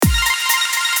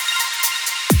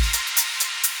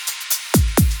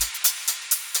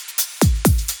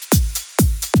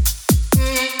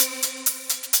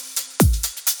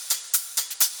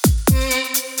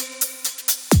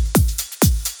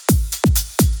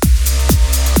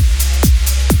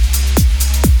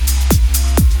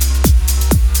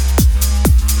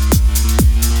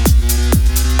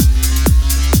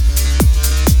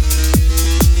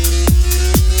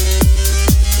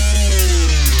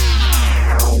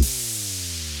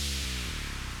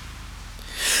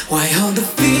Why all the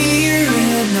fear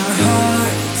in our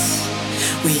hearts?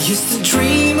 We used to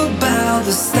dream about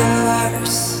the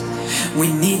stars.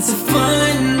 We need to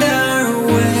find our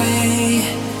way.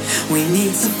 We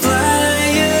need to fly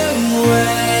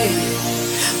away.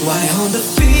 Why all the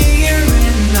fear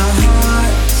in our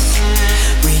hearts?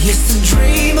 We used to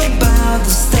dream about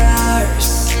the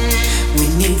stars. We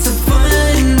need to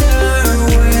find our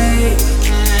way.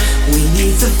 We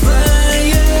need to fly